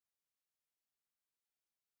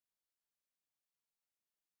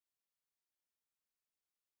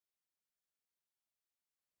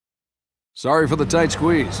Sorry for the tight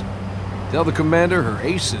squeeze. Tell the commander her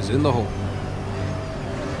ace is in the hole.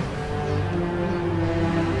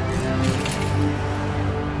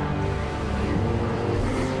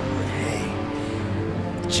 Hey,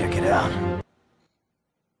 check it out.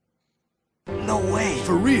 No way.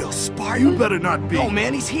 For real, Spy? You better not be. No,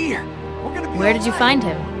 man, he's here. We're gonna be Where did you find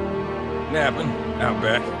him? Napping, out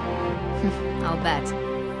back. I'll bet.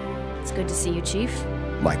 It's good to see you, Chief.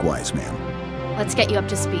 Likewise, ma'am. Let's get you up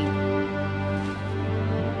to speed.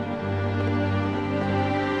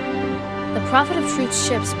 The Prophet of Truth's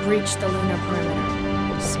ships breached the lunar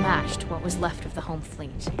perimeter, smashed what was left of the home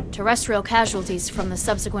fleet. Terrestrial casualties from the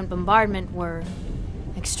subsequent bombardment were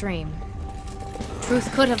extreme.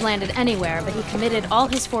 Truth could have landed anywhere, but he committed all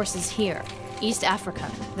his forces here, East Africa,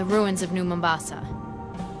 the ruins of New Mombasa.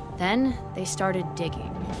 Then they started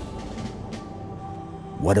digging.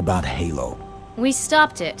 What about Halo? We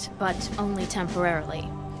stopped it, but only temporarily.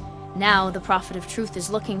 Now the Prophet of Truth is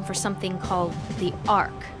looking for something called the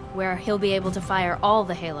Ark, where he'll be able to fire all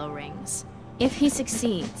the Halo rings. If he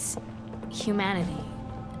succeeds, humanity,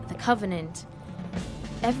 the Covenant,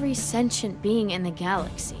 every sentient being in the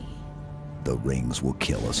galaxy. The rings will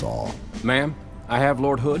kill us all. Ma'am, I have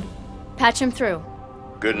Lord Hood. Patch him through.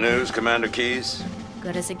 Good news, Commander Keyes?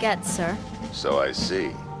 Good as it gets, sir. So I see.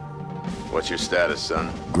 What's your status,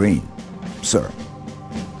 son? Green, sir.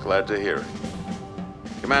 Glad to hear it.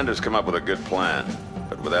 Commander's come up with a good plan,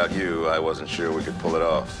 but without you, I wasn't sure we could pull it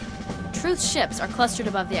off. Truth's ships are clustered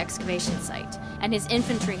above the excavation site, and his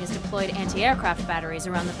infantry has deployed anti-aircraft batteries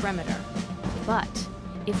around the perimeter. But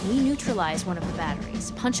if we neutralize one of the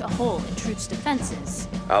batteries, punch a hole in Truth's defenses...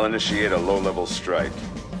 I'll initiate a low-level strike.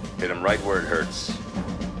 Hit him right where it hurts.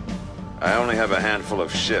 I only have a handful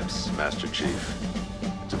of ships, Master Chief.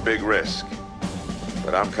 It's a big risk,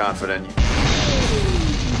 but I'm confident...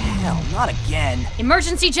 Hell, not again.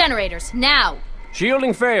 Emergency generators, now!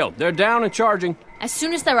 Shielding failed. They're down and charging. As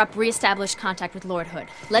soon as they're up, re-establish contact with Lord Hood.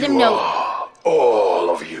 Let him know... All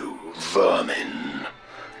of you vermin,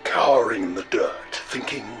 cowering in the dirt,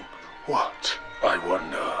 thinking, what, I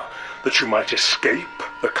wonder, that you might escape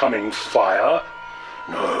the coming fire?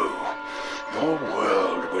 No, your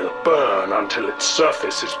world will burn until its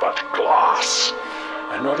surface is but glass,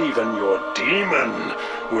 and not even your demon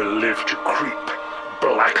will live to creep,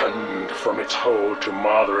 blackened from its hole to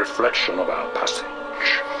mar the reflection of our passage,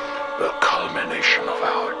 the culmination of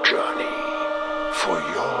our journey. For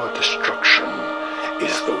your destruction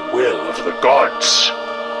is the will of the gods,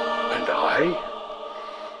 and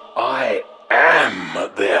I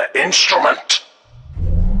am their instrument.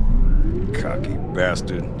 Cocky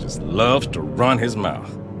bastard just loves to run his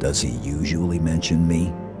mouth. Does he usually mention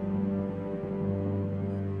me?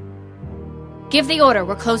 Give the order,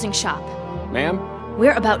 we're closing shop. Ma'am?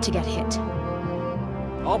 We're about to get hit.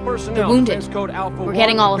 All personnel. They're wounded. Defense code Alpha We're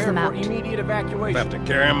getting all of prepare them for out. Immediate I'll evacuation. have to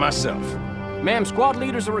carry him myself. Ma'am, squad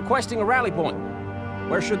leaders are requesting a rally point.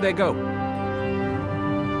 Where should they go?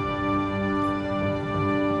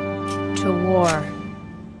 To war.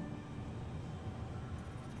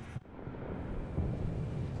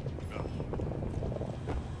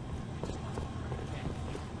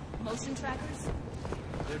 Motion trackers?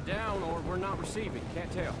 They're down or we're not receiving.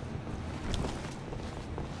 Can't tell.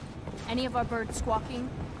 Any of our birds squawking?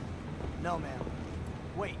 No, ma'am.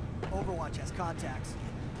 Wait, Overwatch has contacts.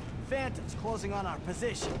 Phantoms closing on our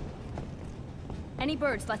position. Any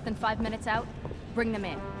birds less than 5 minutes out? Bring them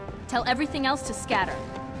in. Tell everything else to scatter.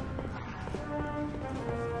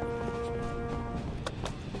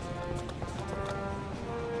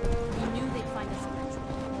 We knew they'd find us eventually.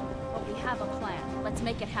 But we have a plan. Let's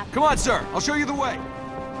make it happen. Come on, sir. I'll show you the way.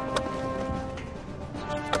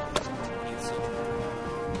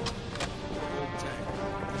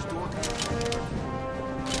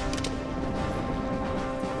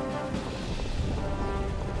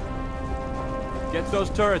 Get those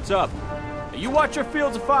turrets up. You watch your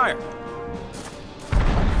fields of fire.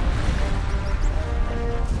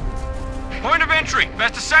 Point of entry.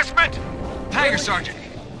 Best assessment? Hangar Sergeant.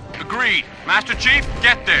 Agreed. Master Chief,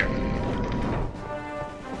 get there.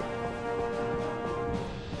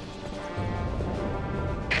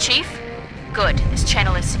 Chief? Good. This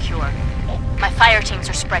channel is secure. My fire teams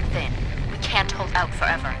are spread thin. We can't hold out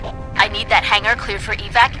forever. I need that hangar cleared for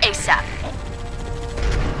evac ASAP.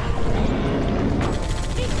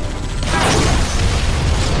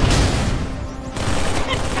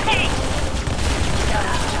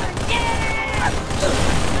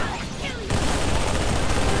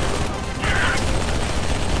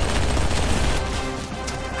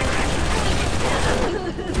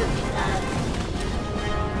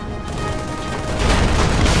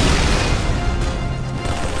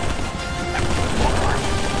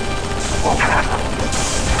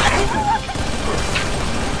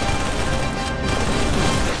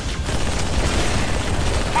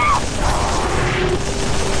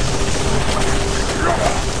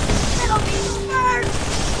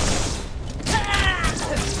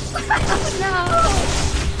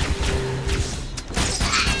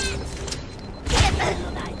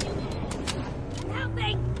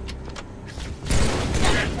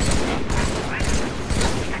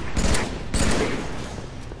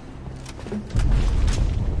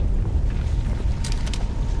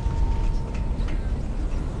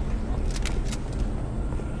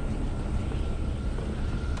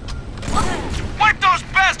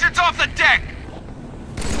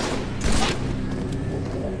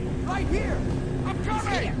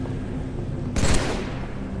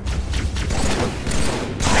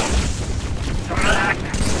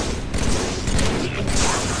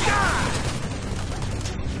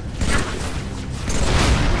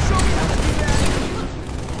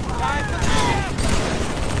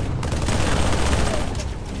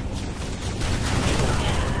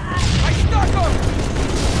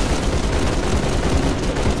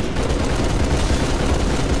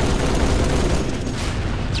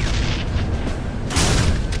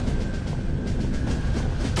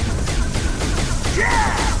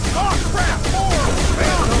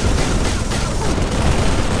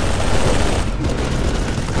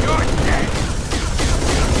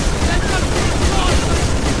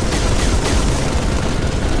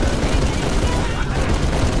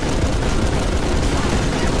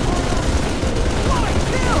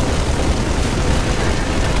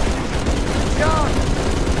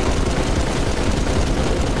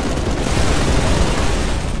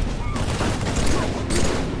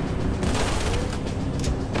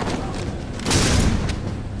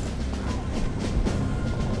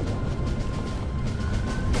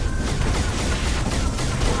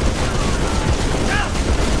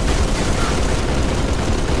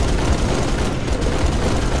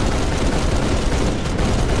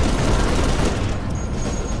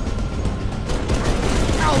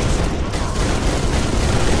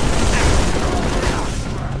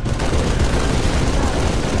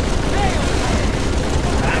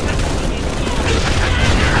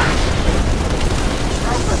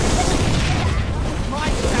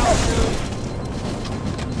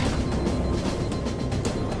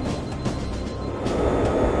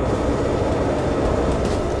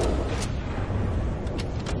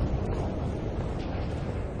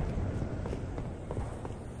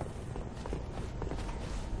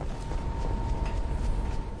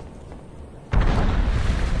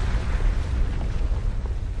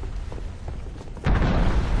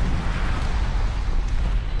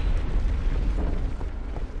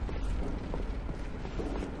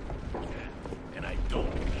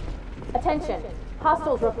 Attention.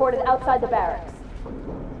 Hostiles reported outside the barracks.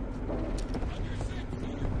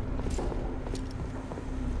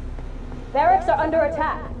 Barracks are under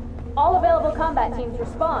attack. All available combat teams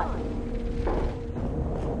respond.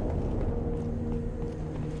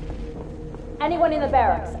 Anyone in the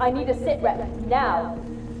barracks, I need a sit rep, now.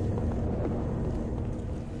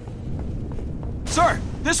 Sir,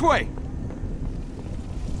 this way!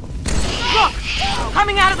 Look!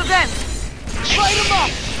 Coming out of the vent! Light him up!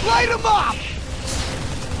 Light him up!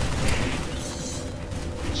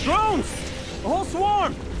 Drones! The whole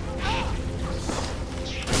swarm!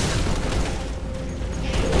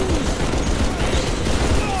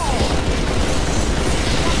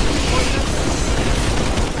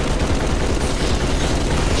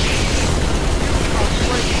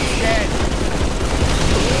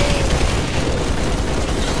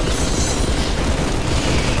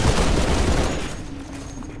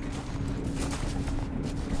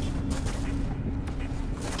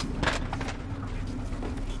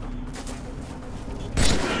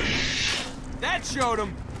 Showed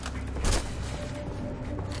him.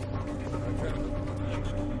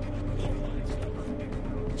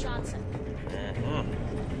 Johnson.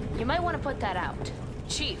 You might want to put that out.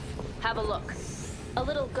 Chief, have a look. A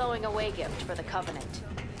little going away gift for the Covenant.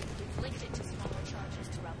 We've linked it to